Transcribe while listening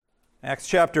Acts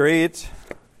chapter 8.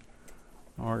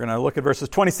 We're going to look at verses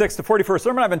 26 to 44. A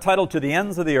sermon I've entitled To the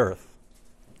Ends of the Earth.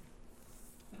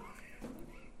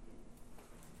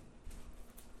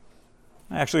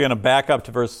 I'm actually going to back up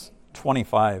to verse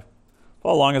 25.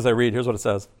 Follow along as I read. Here's what it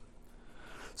says.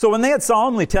 So when they had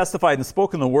solemnly testified and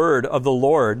spoken the word of the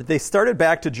Lord, they started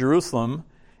back to Jerusalem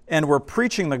and were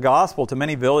preaching the gospel to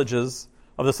many villages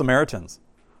of the Samaritans.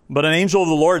 But an angel of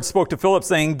the Lord spoke to Philip,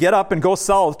 saying, "Get up and go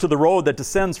south to the road that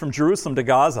descends from Jerusalem to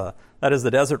Gaza, that is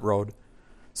the desert road."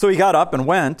 So he got up and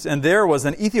went, and there was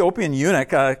an Ethiopian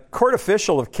eunuch, a court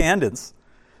official of Candace,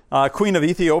 queen of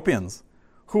Ethiopians,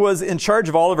 who was in charge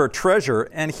of all of her treasure,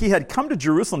 and he had come to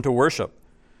Jerusalem to worship.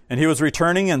 And he was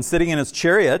returning and sitting in his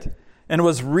chariot, and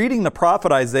was reading the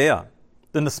prophet Isaiah.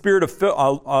 Then the Spirit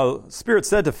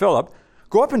said to Philip,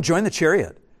 "Go up and join the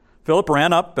chariot." Philip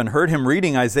ran up and heard him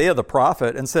reading Isaiah the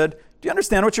prophet and said, "Do you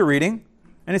understand what you're reading?"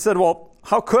 And he said, "Well,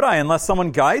 how could I unless someone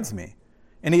guides me?"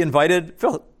 And he invited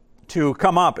Philip to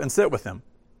come up and sit with him.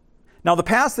 Now the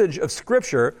passage of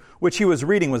Scripture which he was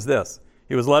reading was this: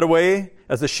 "He was led away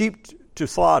as a sheep to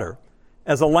slaughter,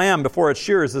 as a lamb before its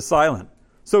shearers is silent.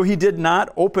 So he did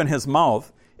not open his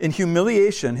mouth. In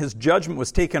humiliation his judgment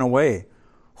was taken away.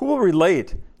 Who will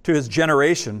relate to his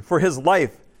generation? For his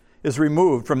life is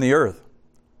removed from the earth."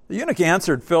 The eunuch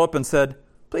answered Philip and said,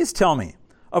 "Please tell me,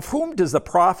 of whom does the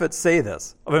prophet say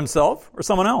this? Of himself or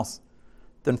someone else?"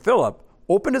 Then Philip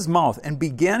opened his mouth, and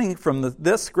beginning from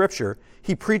this scripture,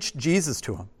 he preached Jesus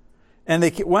to him. And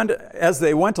as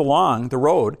they went along the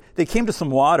road, they came to some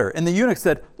water. And the eunuch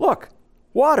said, "Look,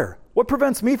 water, what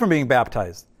prevents me from being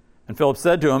baptized?" And Philip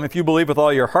said to him, "If you believe with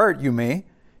all your heart, you may."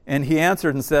 And he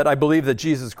answered and said, "I believe that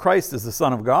Jesus Christ is the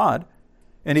Son of God."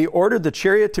 And he ordered the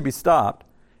chariot to be stopped.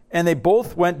 And they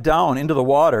both went down into the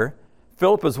water,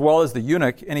 Philip as well as the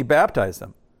eunuch, and he baptized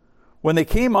them. When they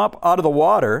came up out of the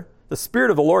water, the Spirit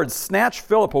of the Lord snatched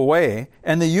Philip away,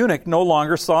 and the eunuch no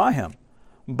longer saw him.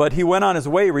 But he went on his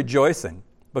way rejoicing.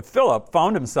 But Philip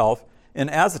found himself in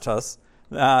Azotus.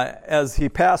 As he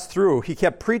passed through, he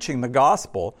kept preaching the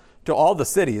gospel to all the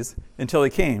cities until he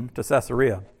came to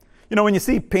Caesarea. You know, when you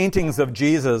see paintings of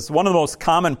Jesus, one of the most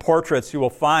common portraits you will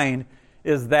find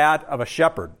is that of a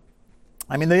shepherd.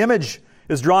 I mean, the image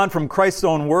is drawn from Christ's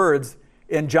own words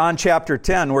in John chapter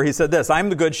 10, where he said this: "I am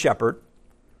the good shepherd.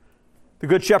 The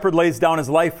good shepherd lays down his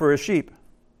life for his sheep.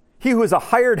 He who is a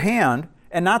hired hand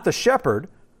and not the shepherd,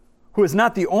 who is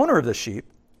not the owner of the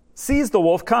sheep, sees the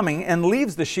wolf coming and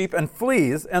leaves the sheep and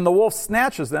flees, and the wolf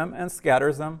snatches them and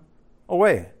scatters them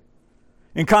away."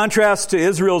 In contrast to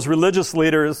Israel's religious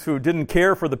leaders who didn't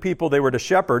care for the people they were to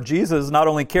shepherd, Jesus not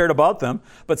only cared about them,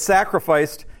 but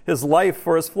sacrificed his life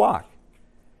for his flock.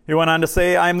 He went on to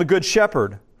say, "I am the good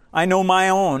shepherd. I know my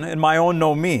own, and my own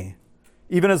know me.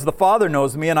 Even as the Father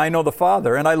knows me, and I know the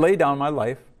Father, and I lay down my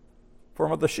life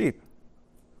for the sheep."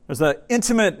 There's an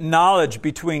intimate knowledge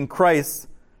between Christ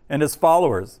and his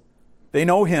followers. They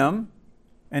know him,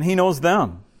 and he knows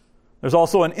them. There's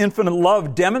also an infinite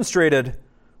love demonstrated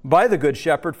by the good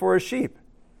shepherd for his sheep.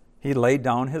 He laid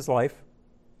down his life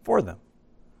for them.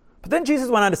 But then Jesus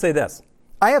went on to say this: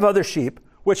 "I have other sheep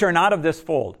which are not of this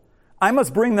fold. I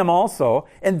must bring them also,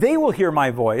 and they will hear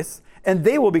my voice, and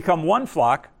they will become one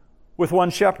flock with one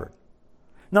shepherd."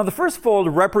 Now, the first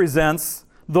fold represents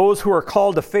those who are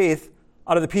called to faith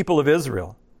out of the people of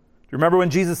Israel. Do you remember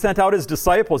when Jesus sent out his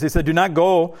disciples? He said, "Do not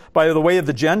go by the way of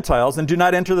the Gentiles, and do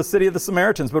not enter the city of the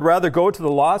Samaritans, but rather go to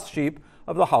the lost sheep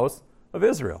of the house of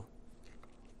Israel."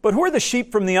 But who are the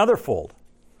sheep from the other fold?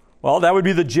 Well, that would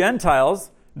be the Gentiles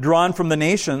drawn from the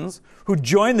nations who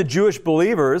join the Jewish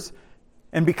believers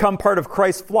and become part of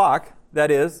Christ's flock,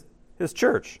 that is, his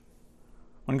church.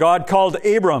 When God called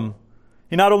Abram,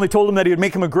 he not only told him that he would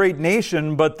make him a great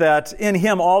nation, but that in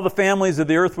him all the families of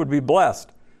the earth would be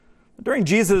blessed. During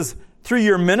Jesus'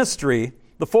 3-year ministry,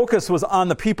 the focus was on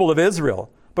the people of Israel.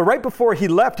 But right before he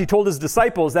left, he told his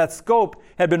disciples that scope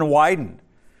had been widened.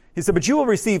 He said, "But you will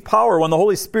receive power when the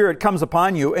Holy Spirit comes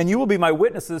upon you, and you will be my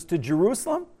witnesses to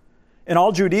Jerusalem, and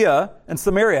all Judea and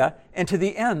Samaria, and to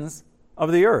the ends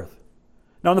of the earth."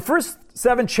 Now, in the first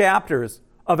 7 chapters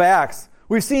of Acts,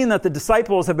 we've seen that the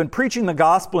disciples have been preaching the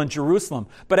gospel in Jerusalem.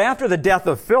 But after the death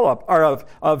of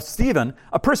of Stephen,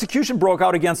 a persecution broke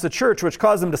out against the church, which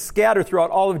caused them to scatter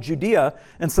throughout all of Judea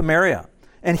and Samaria.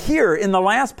 And here, in the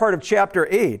last part of chapter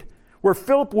 8, where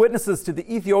Philip witnesses to the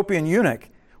Ethiopian eunuch,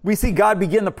 we see God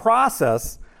begin the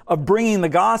process of bringing the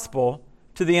gospel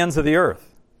to the ends of the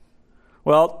earth.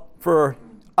 Well, for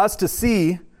us to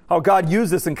see how God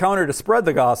used this encounter to spread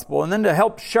the gospel, and then to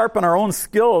help sharpen our own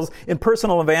skills in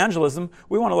personal evangelism,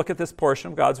 we want to look at this portion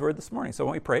of God's Word this morning. So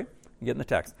when we pray, get in the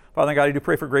text. Father God, I do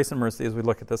pray for grace and mercy as we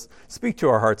look at this. Speak to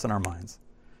our hearts and our minds.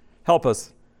 Help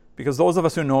us, because those of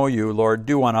us who know you, Lord,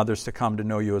 do want others to come to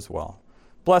know you as well.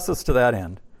 Bless us to that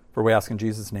end, for we ask in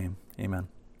Jesus' name. Amen.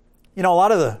 You know, a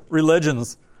lot of the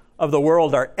religions of the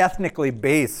world are ethnically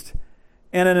based,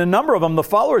 and in a number of them, the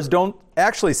followers don't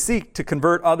actually seek to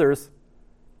convert others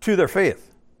to their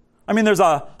faith. I mean, there's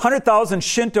 100,000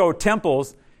 Shinto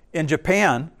temples in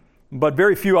Japan, but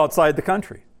very few outside the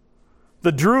country.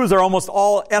 The Druze are almost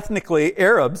all ethnically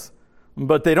Arabs,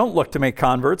 but they don't look to make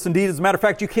converts. Indeed, as a matter of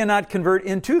fact, you cannot convert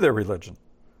into their religion.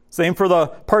 Same for the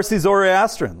Parsi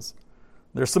Zoroastrians.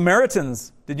 They're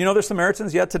Samaritans. Did you know they're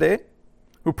Samaritans yet today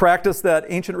who practice that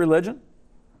ancient religion?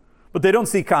 But they don't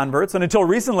see converts, and until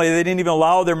recently, they didn't even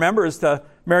allow their members to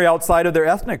marry outside of their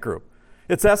ethnic group.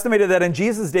 It's estimated that in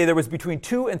Jesus' day, there was between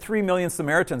 2 and 3 million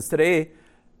Samaritans. Today,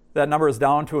 that number is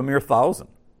down to a mere 1,000.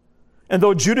 And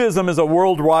though Judaism is a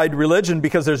worldwide religion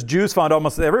because there's Jews found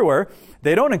almost everywhere,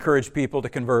 they don't encourage people to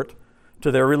convert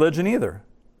to their religion either.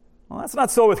 Well, that's not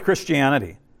so with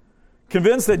Christianity.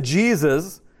 Convinced that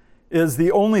Jesus is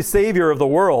the only Savior of the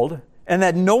world and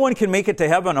that no one can make it to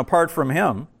heaven apart from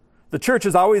him, the church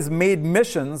has always made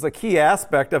missions a key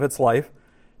aspect of its life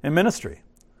and ministry.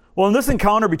 Well, in this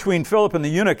encounter between Philip and the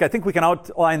eunuch, I think we can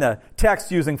outline the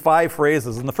text using 5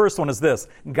 phrases. And the first one is this: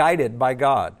 guided by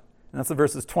God. And that's in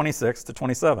verses 26 to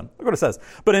 27. Look what it says.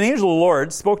 But an angel of the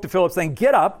Lord spoke to Philip, saying,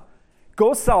 "Get up,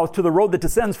 go south to the road that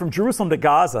descends from Jerusalem to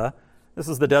Gaza." This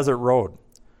is the desert road.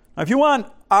 Now, if you want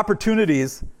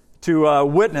opportunities to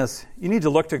witness, you need to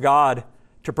look to God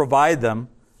to provide them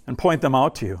and point them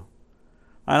out to you.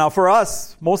 And now for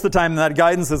us, most of the time that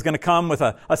guidance is going to come with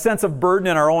a sense of burden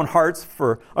in our own hearts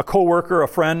for a coworker, a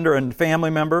friend, or a family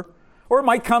member. Or it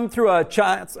might come through a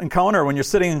chance encounter when you're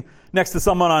sitting next to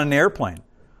someone on an airplane.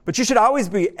 But you should always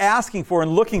be asking for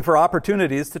and looking for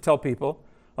opportunities to tell people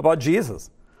about Jesus.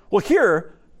 Well,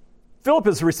 here, Philip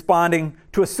is responding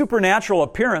to a supernatural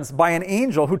appearance by an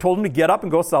angel who told him to get up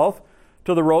and go south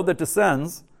to the road that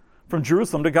descends from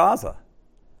Jerusalem to Gaza.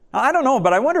 Now, I don't know,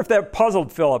 but I wonder if that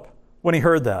puzzled Philip when he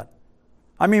heard that.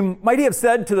 I mean, might he have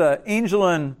said to the angel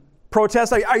in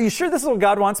protest, are you sure this is what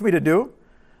God wants me to do?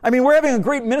 I mean, we're having a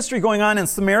great ministry going on in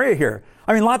Samaria here.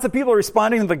 I mean, lots of people are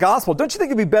responding to the gospel. Don't you think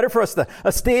it'd be better for us to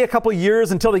stay a couple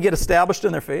years until they get established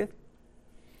in their faith?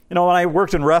 You know, when I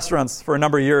worked in restaurants for a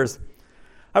number of years,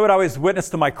 I would always witness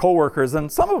to my coworkers,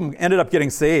 and some of them ended up getting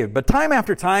saved. But time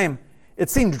after time, it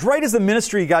seemed right as the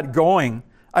ministry got going,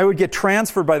 I would get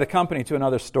transferred by the company to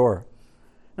another store.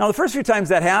 Now, the first few times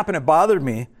that happened, it bothered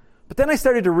me. But then I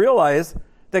started to realize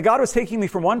that God was taking me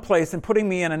from one place and putting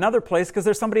me in another place because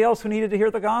there's somebody else who needed to hear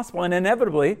the gospel. And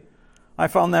inevitably, I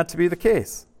found that to be the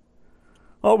case.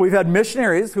 Well, we've had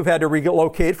missionaries who've had to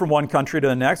relocate from one country to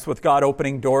the next with God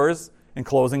opening doors and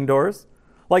closing doors.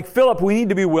 Like Philip, we need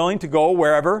to be willing to go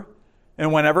wherever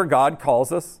and whenever God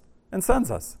calls us and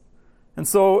sends us. And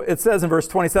so it says in verse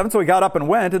 27, so he got up and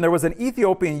went, and there was an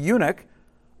Ethiopian eunuch,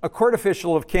 a court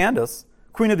official of Candace,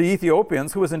 queen of the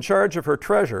Ethiopians, who was in charge of her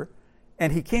treasure,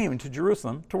 and he came to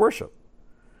Jerusalem to worship.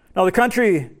 Now, the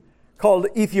country called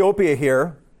Ethiopia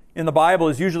here in the Bible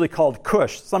is usually called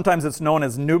Cush. Sometimes it's known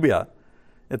as Nubia.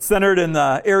 It's centered in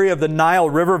the area of the Nile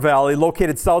River Valley,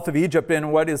 located south of Egypt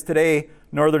in what is today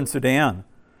northern Sudan.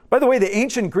 By the way, the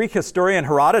ancient Greek historian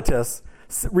Herodotus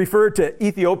referred to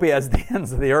Ethiopia as the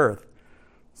ends of the earth.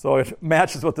 So it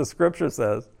matches what the scripture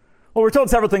says. Well, we're told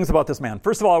several things about this man.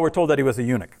 First of all, we're told that he was a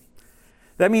eunuch.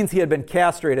 That means he had been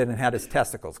castrated and had his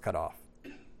testicles cut off.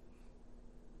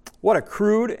 What a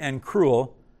crude and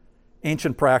cruel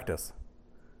ancient practice.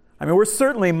 I mean, we're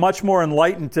certainly much more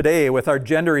enlightened today with our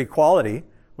gender equality.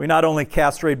 We not only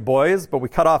castrate boys, but we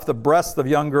cut off the breasts of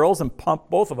young girls and pump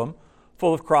both of them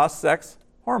full of cross-sex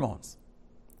hormones.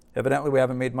 Evidently, we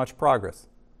haven't made much progress,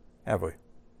 have we?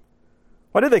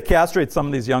 Why did they castrate some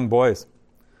of these young boys?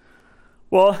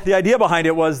 Well, the idea behind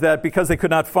it was that because they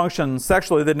could not function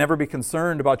sexually, they'd never be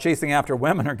concerned about chasing after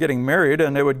women or getting married,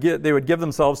 and they would give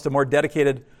themselves to more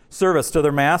dedicated service to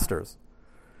their masters.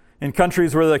 In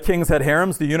countries where the kings had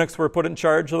harems, the eunuchs were put in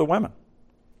charge of the women.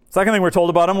 Second thing we're told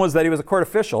about him was that he was a court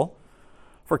official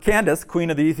for Candace, queen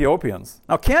of the Ethiopians.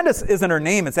 Now, Candace isn't her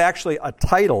name. It's actually a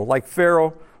title like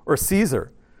Pharaoh or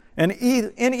Caesar. And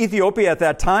in Ethiopia at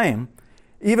that time,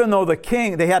 even though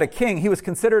they had a king, he was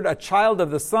considered a child of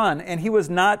the sun, and he was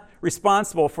not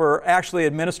responsible for actually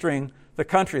administering the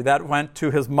country. That went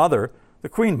to his mother, the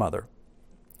queen mother.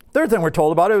 Third thing we're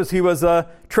told about it was he was a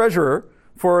treasurer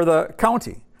for the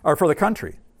county, or for the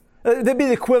country. That'd be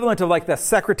the equivalent of like the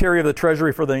secretary of the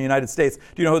treasury for the United States.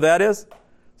 Do you know who that is?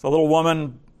 It's a little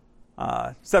woman,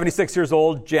 76 years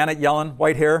old, Janet Yellen,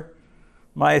 white hair,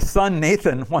 My son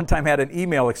Nathan one time had an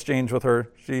email exchange with her.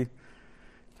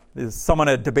 Someone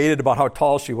had debated about how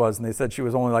tall she was, and they said she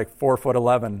was only like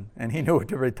 4'11", and he knew it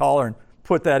to be taller and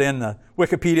put that in the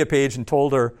Wikipedia page and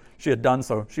told her she had done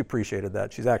so. She appreciated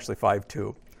that. She's actually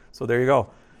 5'2". So there you go.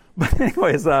 But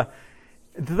anyways,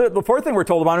 the fourth thing we're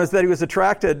told about him is that he was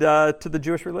attracted to the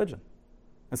Jewish religion.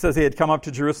 It says he had come up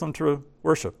to Jerusalem to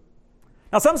worship.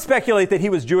 Now, some speculate that he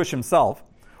was Jewish himself,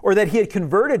 or that he had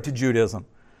converted to Judaism.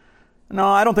 No,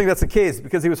 I don't think that's the case,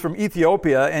 because he was from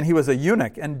Ethiopia and he was a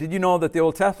eunuch. And did you know that the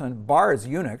Old Testament bars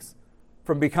eunuchs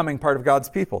from becoming part of God's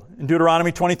people? In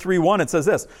Deuteronomy 23:1, it says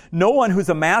this: "No one who's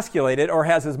emasculated or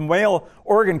has his male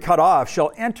organ cut off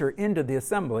shall enter into the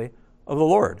assembly of the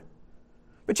Lord."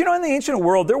 But you know, in the ancient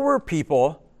world, there were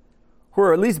people who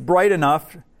were at least bright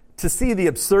enough to see the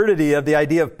absurdity of the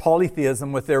idea of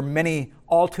polytheism with their many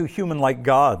all-too-human-like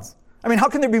gods. I mean, how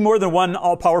can there be more than one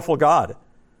all-powerful God?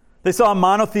 They saw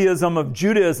monotheism of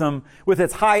Judaism with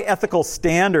its high ethical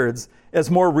standards as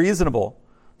more reasonable.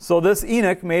 So this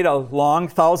eunuch made a long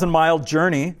 1,000-mile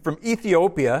journey from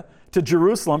Ethiopia to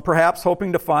Jerusalem, perhaps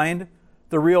hoping to find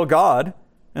the real God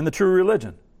and the true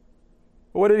religion.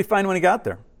 But what did he find when he got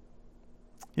there?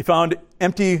 He found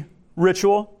empty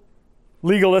ritual,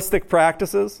 legalistic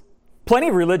practices, plenty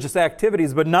of religious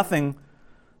activities, but nothing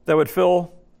that would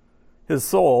fill his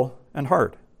soul and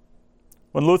heart.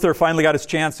 When Luther finally got his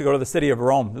chance to go to the city of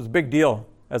Rome, it was a big deal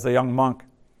as a young monk.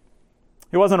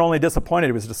 He wasn't only disappointed,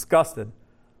 he was disgusted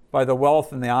by the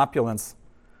wealth and the opulence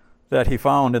that he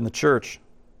found in the church.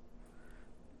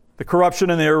 The corruption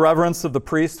and the irreverence of the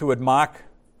priests who would mock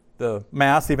the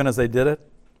Mass even as they did it.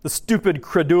 The stupid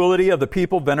credulity of the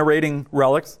people venerating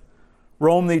relics.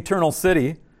 Rome, the eternal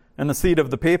city, and the seat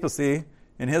of the papacy,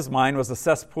 in his mind, was a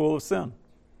cesspool of sin.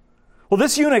 Well,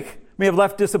 this eunuch may have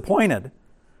left disappointed,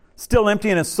 still empty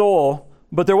in his soul,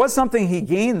 but there was something he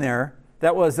gained there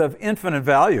that was of infinite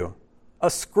value. A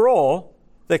scroll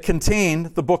that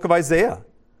contained the book of Isaiah.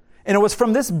 And it was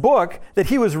from this book that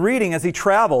he was reading as he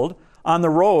traveled on the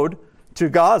road to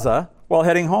Gaza while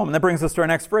heading home. And that brings us to our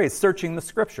next phrase, searching the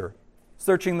Scripture.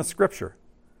 Searching the Scripture.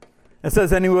 It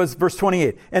says, and he was, verse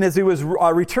 28, and as he was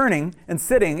returning and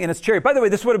sitting in his chariot. By the way,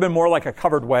 this would have been more like a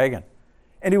covered wagon.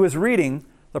 And he was reading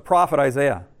the prophet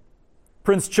Isaiah.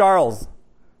 Prince Charles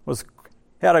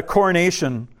had a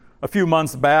coronation a few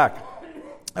months back.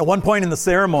 At one point in the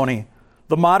ceremony,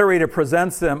 the moderator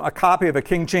presents him a copy of a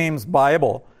King James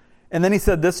Bible. And then he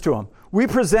said this to him: "We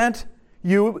present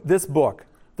you this book,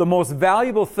 the most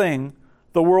valuable thing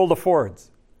the world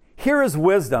affords. Here is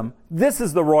wisdom. This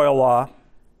is the royal law.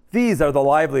 These are the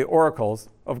lively oracles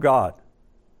of God."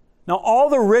 Now, all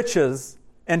the riches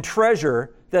and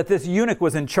treasure that this eunuch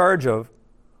was in charge of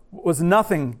was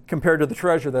nothing compared to the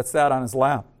treasure that sat on his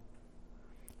lap.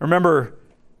 I remember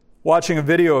watching a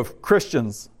video of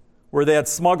Christians where they had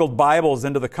smuggled Bibles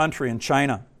into the country in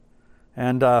China.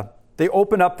 And they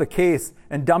opened up the case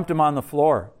and dumped them on the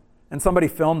floor. And somebody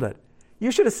filmed it.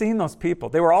 You should have seen those people.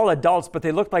 They were all adults, but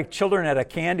they looked like children at a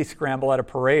candy scramble at a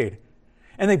parade.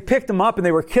 And they picked them up and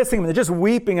they were kissing them. They're just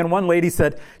weeping. And one lady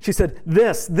said,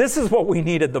 this is what we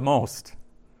needed the most.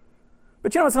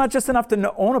 But it's not just enough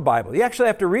to own a Bible. You actually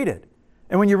have to read it.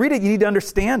 And when you read it, you need to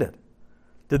understand it.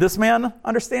 Did this man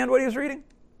understand what he was reading?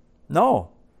 No.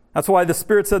 That's why the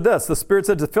Spirit said this. The Spirit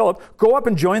said to Philip, "Go up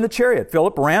and join the chariot."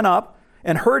 Philip ran up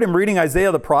and heard him reading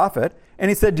Isaiah the prophet. And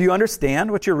he said, "Do you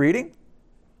understand what you're reading?"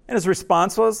 And his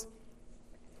response was,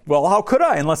 "Well, how could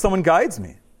I unless someone guides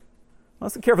me?"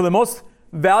 Listen carefully. The most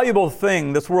valuable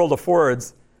thing this world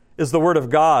affords is the Word of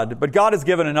God. But God has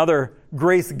given another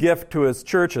grace gift to His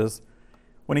churches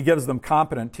when He gives them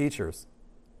competent teachers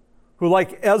who,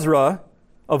 like Ezra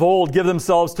of old, give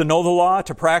themselves to know the law,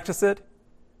 to practice it,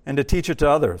 and to teach it to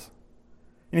others.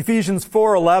 In Ephesians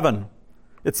 4:11,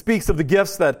 it speaks of the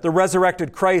gifts that the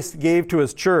resurrected Christ gave to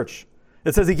His church.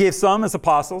 It says He gave some as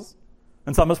apostles,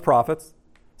 and some as prophets,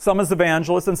 some as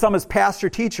evangelists, and some as pastor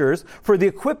teachers for the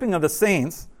equipping of the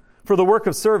saints, for the work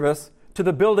of service, to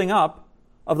the building up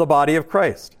of the body of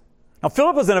Christ. Now,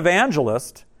 Philip was an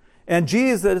evangelist, and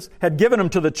Jesus had given him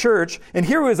to the church, and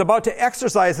here he was about to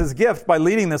exercise his gift by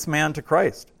leading this man to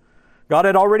Christ. God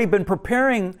had already been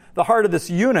preparing the heart of this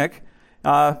eunuch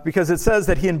because it says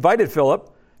that He invited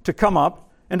Philip to come up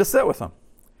and to sit with him.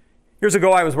 Years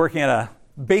ago, I was working at a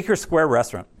Baker Square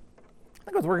restaurant. I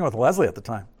think I was working with Leslie at the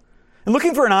time. And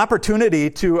looking for an opportunity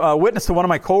to witness to one of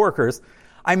my coworkers,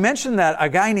 I mentioned that a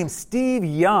guy named Steve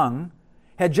Young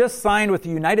had just signed with the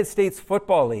United States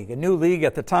Football League, a new league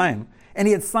at the time, and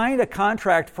he had signed a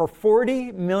contract for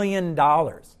 $40 million.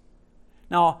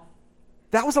 Now,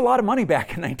 that was a lot of money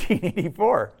back in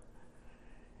 1984.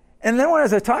 And then when I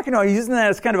was talking to him, using that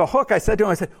as kind of a hook, I said to him,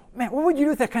 I said, man, what would you do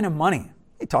with that kind of money?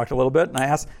 He talked a little bit, and I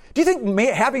asked, do you think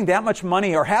having that much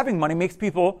money or having money makes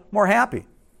people more happy?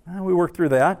 And we worked through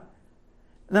that.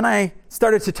 And then I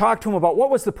started to talk to him about what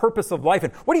was the purpose of life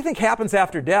and what do you think happens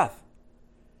after death?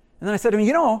 And then I said to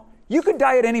him, you could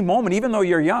die at any moment, even though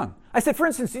you're young. I said, for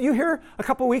instance, did you hear a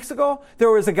couple weeks ago,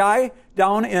 there was a guy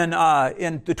down in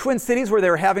the Twin Cities where they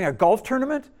were having a golf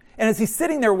tournament? And as he's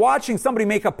sitting there watching somebody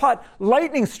make a putt,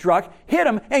 lightning struck, hit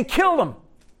him, and killed him.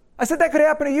 I said, that could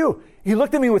happen to you. He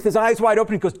looked at me with his eyes wide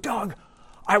open. He goes, Doug,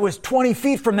 I was 20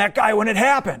 feet from that guy when it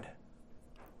happened.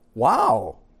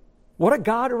 Wow. What a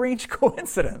God-arranged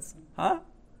coincidence, huh?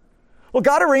 Well,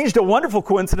 God arranged a wonderful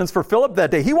coincidence for Philip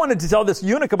that day. He wanted to tell this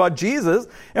eunuch about Jesus,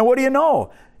 and what do you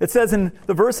know? It says in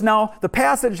the verse now, the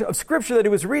passage of Scripture that he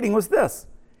was reading was this.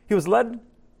 He was led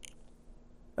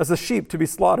as a sheep to be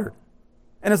slaughtered,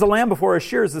 and as a lamb before his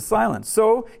shears is silent.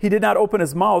 So he did not open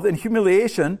his mouth. In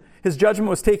humiliation, his judgment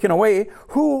was taken away.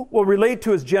 Who will relate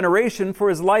to his generation, for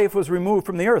his life was removed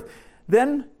from the earth?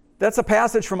 Then, that's a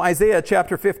passage from Isaiah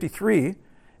chapter 53.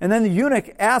 And then the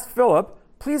eunuch asked Philip,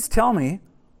 please tell me,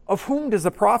 of whom does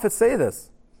the prophet say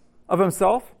this? Of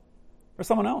himself or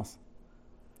someone else?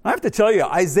 I have to tell you,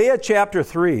 Isaiah chapter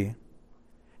 3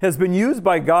 has been used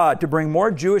by God to bring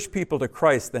more Jewish people to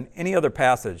Christ than any other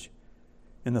passage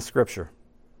in the Scripture.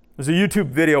 There's a YouTube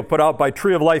video put out by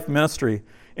Tree of Life Ministry.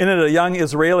 In it, a young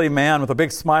Israeli man with a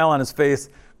big smile on his face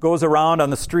goes around on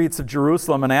the streets of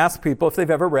Jerusalem and asks people if they've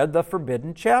ever read the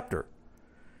forbidden chapter.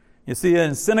 You see,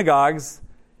 in synagogues,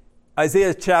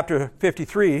 Isaiah chapter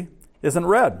 53 isn't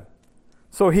read.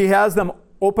 So he has them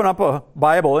open up a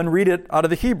Bible and read it out of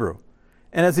the Hebrew.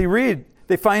 And as he read,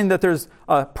 they find that there's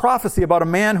a prophecy about a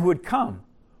man who would come,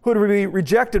 who would be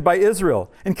rejected by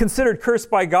Israel and considered cursed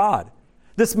by God.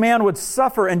 This man would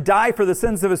suffer and die for the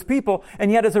sins of his people,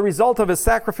 and yet as a result of his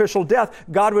sacrificial death,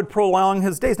 God would prolong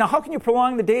his days. Now, how can you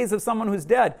prolong the days of someone who's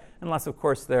dead? Unless, of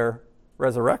course, they're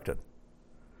resurrected.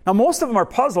 Now, most of them are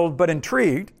puzzled but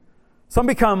intrigued. Some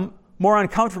become more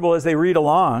uncomfortable as they read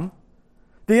along.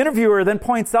 The interviewer then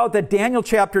points out that Daniel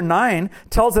chapter 9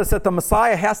 tells us that the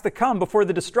Messiah has to come before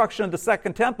the destruction of the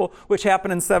Second Temple, which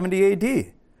happened in 70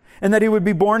 AD, and that he would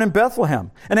be born in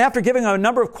Bethlehem. And after giving a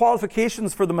number of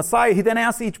qualifications for the Messiah, he then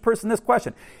asks each person this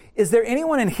question. Is there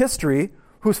anyone in history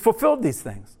who's fulfilled these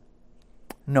things?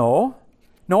 No,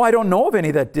 I don't know of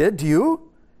any that did. Do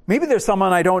you? Maybe there's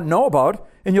someone I don't know about,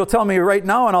 and you'll tell me right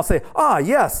now, and I'll say,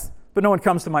 yes, but no one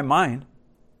comes to my mind.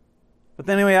 But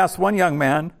then he asked one young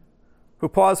man who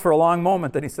paused for a long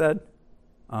moment, then he said,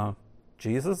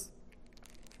 Jesus?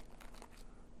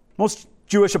 Most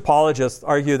Jewish apologists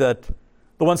argue that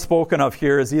the one spoken of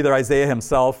here is either Isaiah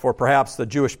himself or perhaps the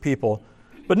Jewish people.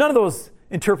 But none of those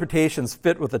interpretations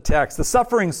fit with the text. The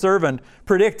suffering servant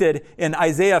predicted in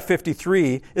Isaiah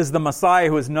 53 is the Messiah,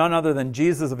 who is none other than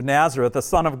Jesus of Nazareth, the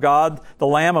Son of God, the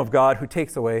Lamb of God, who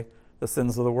takes away the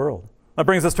sins of the world. That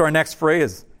brings us to our next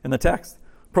phrase in the text,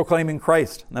 proclaiming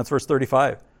Christ. And that's verse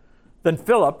 35. Then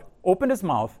Philip opened his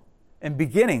mouth, and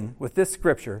beginning with this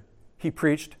scripture, he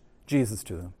preached Jesus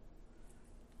to them.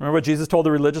 Remember what Jesus told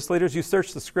the religious leaders? You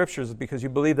search the scriptures because you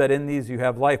believe that in these you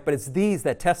have life, but it's these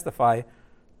that testify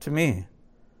to me.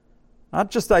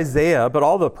 Not just Isaiah, but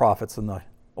all the prophets in the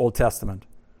Old Testament.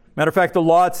 Matter of fact, the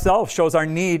law itself shows our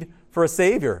need for a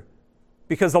Savior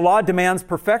because the law demands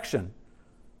perfection.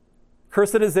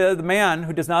 Cursed is the man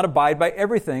who does not abide by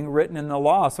everything written in the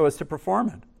law so as to perform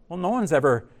it. Well, no one's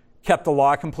ever kept the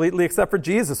law completely except for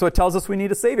Jesus. So it tells us we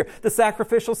need a Savior. The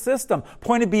sacrificial system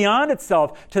pointed beyond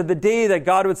itself to the day that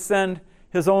God would send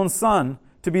his own Son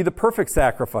to be the perfect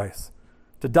sacrifice,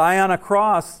 to die on a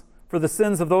cross for the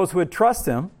sins of those who would trust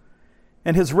him.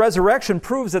 And his resurrection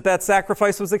proves that that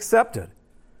sacrifice was accepted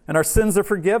and our sins are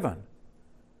forgiven.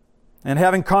 And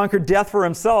having conquered death for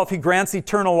himself, he grants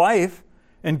eternal life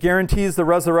and guarantees the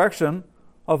resurrection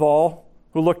of all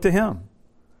who look to him.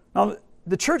 Now,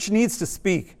 the church needs to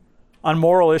speak on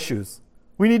moral issues.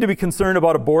 We need to be concerned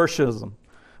about abortion,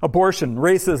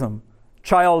 racism,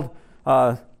 child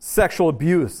sexual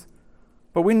abuse.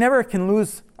 But we never can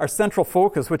lose our central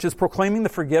focus, which is proclaiming the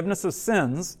forgiveness of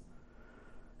sins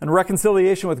and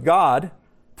reconciliation with God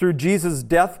through Jesus'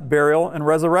 death, burial, and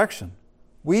resurrection.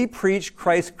 We preach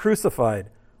Christ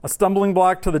crucified, a stumbling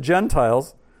block to the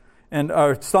Gentiles, and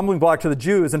a stumbling block to the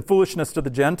Jews and foolishness to the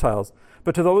Gentiles.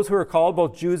 But to those who are called,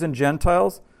 both Jews and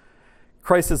Gentiles,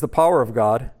 Christ is the power of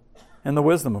God and the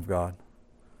wisdom of God.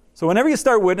 So whenever you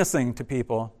start witnessing to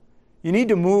people, you need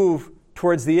to move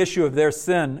towards the issue of their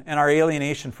sin and our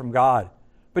alienation from God.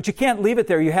 But you can't leave it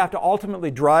there. You have to ultimately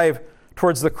drive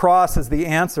towards the cross as the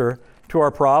answer to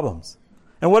our problems.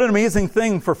 And what an amazing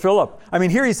thing for Philip. I mean,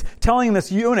 here he's telling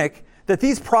this eunuch that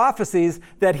these prophecies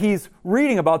that he's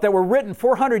reading about that were written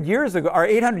 400 years ago or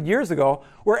 800 years ago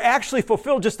were actually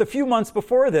fulfilled just a few months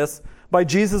before this by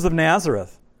Jesus of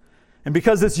Nazareth. And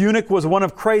because this eunuch was one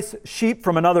of Christ's sheep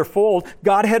from another fold,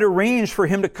 God had arranged for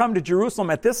him to come to Jerusalem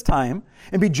at this time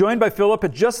and be joined by Philip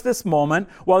at just this moment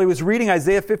while he was reading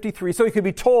Isaiah 53, so he could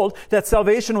be told that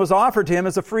salvation was offered to him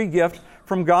as a free gift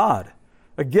from God.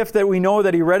 A gift that we know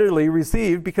that he readily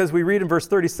received because we read in verse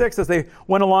 36, as they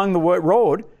went along the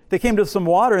road, they came to some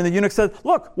water, and the eunuch said,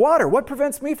 "Look, water, what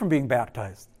prevents me from being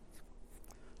baptized?"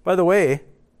 By the way,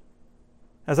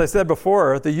 as I said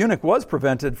before, the eunuch was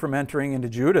prevented from entering into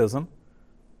Judaism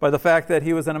by the fact that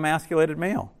he was an emasculated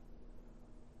male.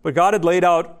 But God had laid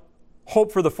out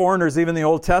hope for the foreigners, even in the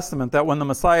Old Testament, that when the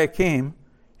Messiah came,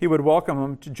 he would welcome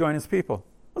them to join his people.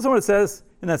 Listen to what it says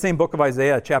in that same book of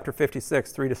Isaiah, chapter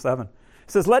 56, 3-7.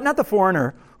 It says, "Let not the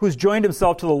foreigner who's joined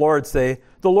himself to the Lord say,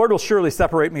 'The Lord will surely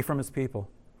separate me from his people.'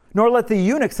 Nor let the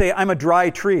eunuch say, 'I'm a dry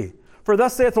tree.' For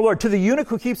thus saith the Lord, to the eunuch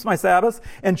who keeps my Sabbaths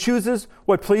and chooses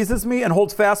what pleases me and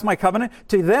holds fast my covenant,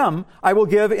 to them I will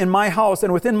give in my house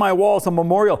and within my walls a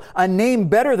memorial, a name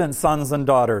better than sons and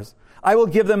daughters. I will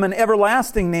give them an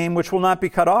everlasting name which will not be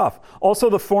cut off. Also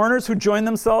the foreigners who join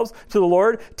themselves to the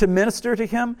Lord to minister to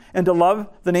him and to love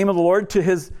the name of the Lord,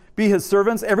 to be his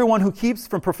servants, everyone who keeps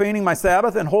from profaning my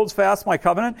Sabbath and holds fast my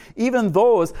covenant, even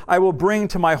those I will bring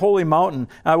to my holy mountain.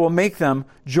 I will make them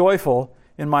joyful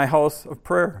in my house of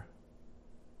prayer."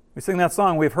 We sing that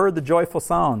song, we've heard the joyful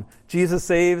sound. Jesus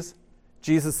saves,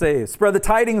 Jesus saves. Spread the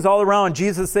tidings all around,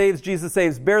 Jesus saves, Jesus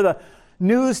saves. Bear the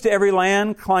news to every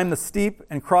land, climb the steep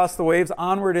and cross the waves.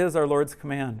 Onward is our Lord's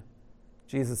command.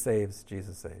 Jesus saves,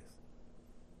 Jesus saves.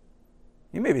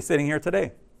 You may be sitting here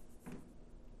today,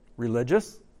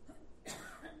 religious,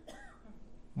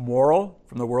 moral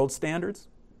from the world's standards,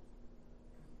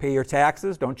 pay your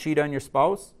taxes, don't cheat on your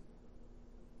spouse,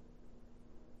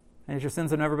 and yet your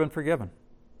sins have never been forgiven.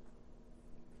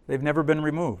 They've never been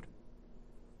removed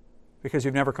because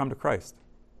you've never come to Christ.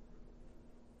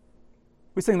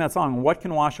 We sing that song, "What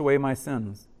can wash away my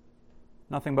sins?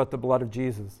 Nothing but the blood of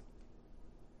Jesus.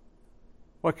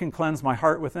 What can cleanse my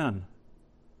heart within?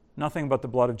 Nothing but the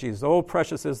blood of Jesus. Oh,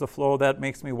 precious is the flow that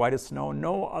makes me white as snow.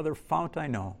 No other fount I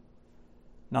know.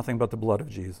 Nothing but the blood of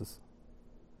Jesus."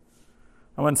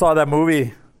 I went and saw that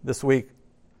movie this week,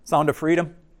 Sound of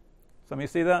Freedom. Some of you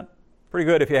see that? Pretty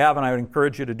good. If you haven't, I would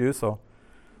encourage you to do so.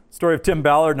 Story of Tim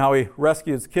Ballard and how he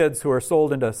rescues kids who are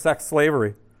sold into sex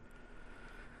slavery.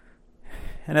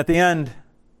 And at the end,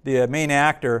 the main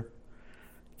actor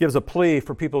gives a plea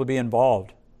for people to be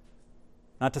involved.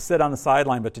 Not to sit on the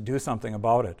sideline, but to do something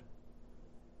about it.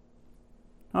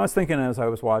 I was thinking as I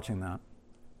was watching that,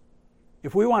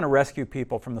 if we want to rescue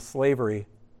people from the slavery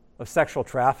of sexual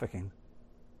trafficking,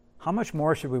 how much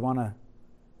more should we want to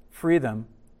free them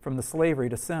from the slavery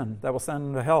to sin that will send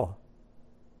them to hell?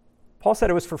 Paul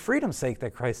said it was for freedom's sake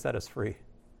that Christ set us free.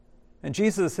 And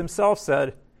Jesus himself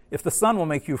said, if the Son will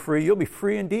make you free, you'll be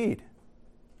free indeed.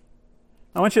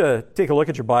 I want you to take a look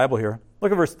at your Bible here.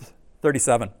 Look at verse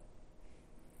 37.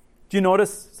 Do you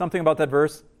notice something about that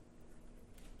verse?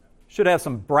 Should have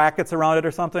some brackets around it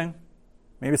or something.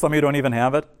 Maybe some of you don't even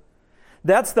have it.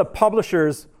 That's the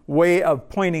publisher's way of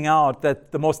pointing out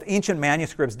that the most ancient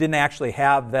manuscripts didn't actually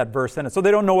have that verse in it. So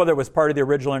they don't know whether it was part of the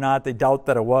original or not. They doubt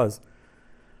that it was.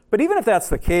 But even if that's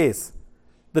the case,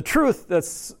 the truth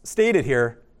that's stated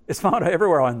here is found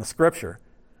everywhere in the Scripture.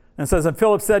 And it says, and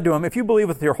Philip said to him, if you believe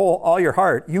with all your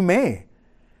heart, you may.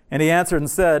 And he answered and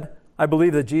said, I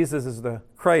believe that Jesus is the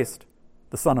Christ,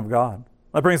 the Son of God.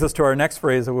 That brings us to our next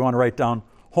phrase that we want to write down.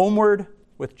 Homeward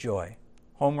with joy.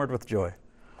 Homeward with joy.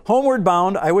 Homeward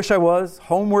bound, I wish I was,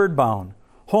 homeward bound.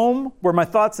 Home where my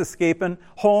thoughts escaping,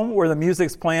 home where the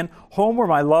music's playing, home where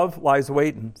my love lies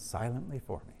waiting silently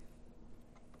for me.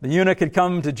 The eunuch had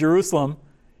come to Jerusalem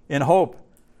in hope,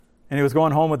 and he was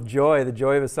going home with joy, the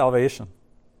joy of his salvation.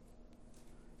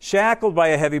 Shackled by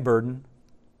a heavy burden,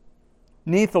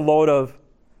 neath a load of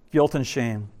guilt and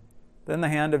shame, then the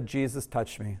hand of Jesus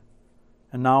touched me,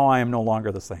 and now I am no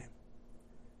longer the same.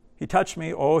 He touched me,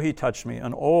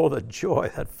 and oh, the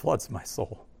joy that floods my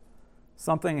soul.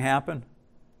 Something happened,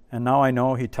 and now I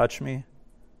know he touched me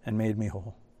and made me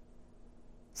whole.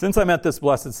 Since I met this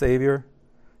blessed Savior,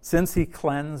 since he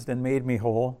cleansed and made me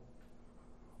whole,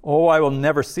 oh, I will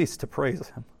never cease to praise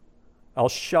him. I'll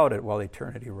shout it while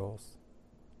eternity rolls.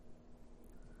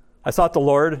 I sought the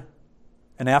Lord,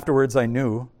 and afterwards I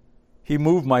knew he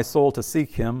moved my soul to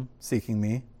seek him, seeking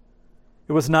me.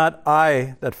 It was not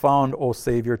I that found, O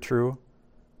Savior, true.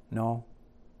 No,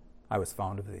 I was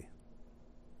found of thee.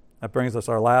 That brings us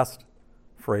our last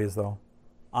phrase, though.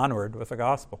 onward with the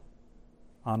gospel.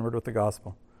 Onward with the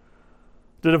gospel.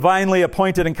 The divinely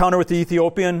appointed encounter with the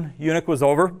Ethiopian eunuch was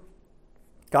over.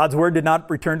 God's word did not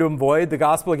return to him void. The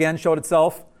gospel again showed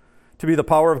itself to be the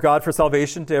power of God for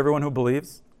salvation to everyone who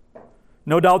believes.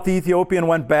 No doubt the Ethiopian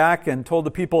went back and told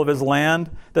the people of his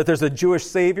land that there's a Jewish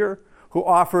Savior who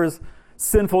offers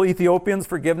sinful Ethiopians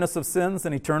forgiveness of sins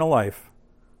and eternal life.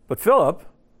 But Philip,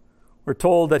 we're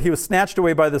told that he was snatched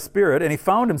away by the Spirit, and he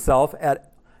found himself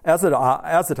at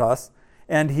Azotus,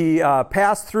 and he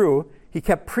passed through. He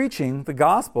kept preaching the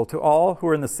gospel to all who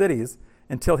were in the cities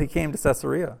until he came to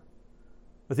Caesarea.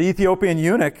 With the Ethiopian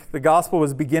eunuch, the gospel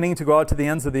was beginning to go out to the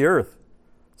ends of the earth,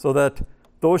 so that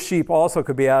those sheep also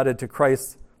could be added to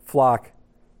Christ's flock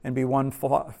and be one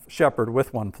shepherd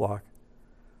with one flock.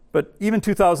 But even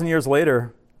 2,000 years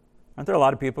later, aren't there a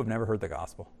lot of people who've never heard the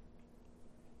gospel?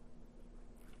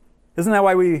 Isn't that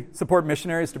why we support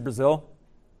missionaries to Brazil,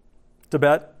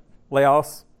 Tibet,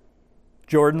 Laos,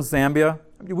 Jordan, Zambia?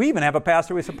 We even have a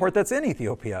pastor we support that's in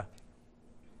Ethiopia.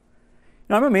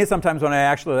 You know, I'm amazed sometimes when I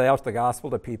actually lay out the gospel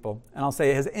to people, and I'll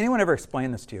say, has anyone ever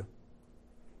explained this to you?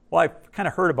 Well, I've kind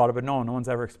of heard about it, but no one's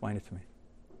ever explained it to me.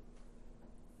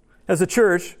 As a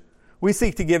church, we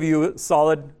seek to give you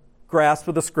solid grasp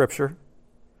of the Scripture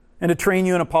and to train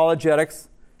you in apologetics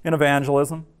and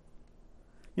evangelism.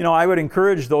 You know, I would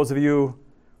encourage those of you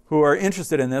who are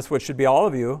interested in this, which should be all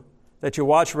of you, that you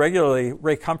watch regularly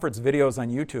Ray Comfort's videos on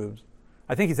YouTube.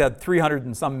 I think he's had 300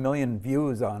 and some million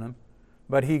views on them.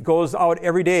 But he goes out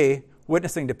every day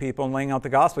witnessing to people and laying out the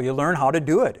gospel. You learn how to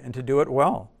do it and to do it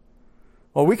well.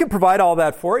 Well, we can provide all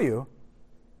that for you,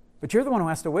 but you're the one who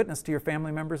has to witness to your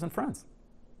family members and friends.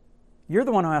 You're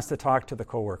the one who has to talk to the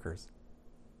coworkers.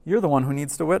 You're the one who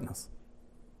needs to witness.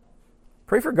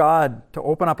 Pray for God to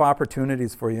open up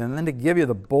opportunities for you and then to give you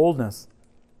the boldness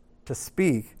to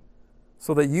speak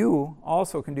so that you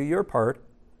also can do your part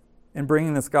in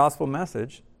bringing this gospel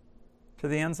message to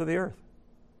the ends of the earth.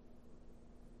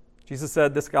 Jesus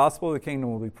said, this gospel of the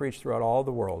kingdom will be preached throughout all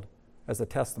the world as a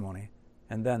testimony,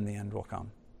 and then the end will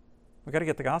come. We've got to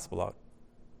get the gospel out.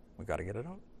 We've got to get it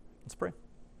out. Let's pray.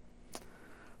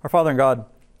 Our Father in God,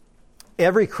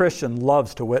 every Christian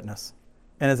loves to witness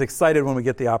and is excited when we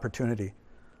get the opportunity.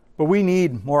 But we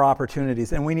need more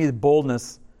opportunities, and we need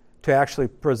boldness to actually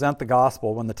present the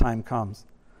gospel when the time comes.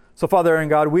 So, Father in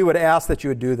God, we would ask that you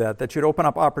would do that you'd open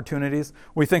up opportunities.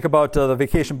 We think about the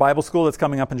Vacation Bible School that's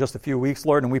coming up in just a few weeks,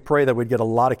 Lord, and we pray that we'd get a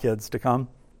lot of kids to come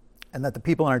and that the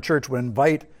people in our church would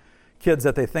invite kids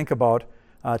that they think about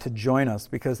to join us,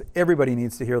 because everybody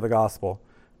needs to hear the gospel,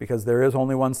 because there is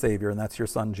only one Savior, and that's your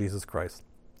Son, Jesus Christ.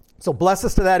 So bless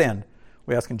us to that end.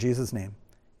 We ask in Jesus' name.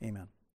 Amen.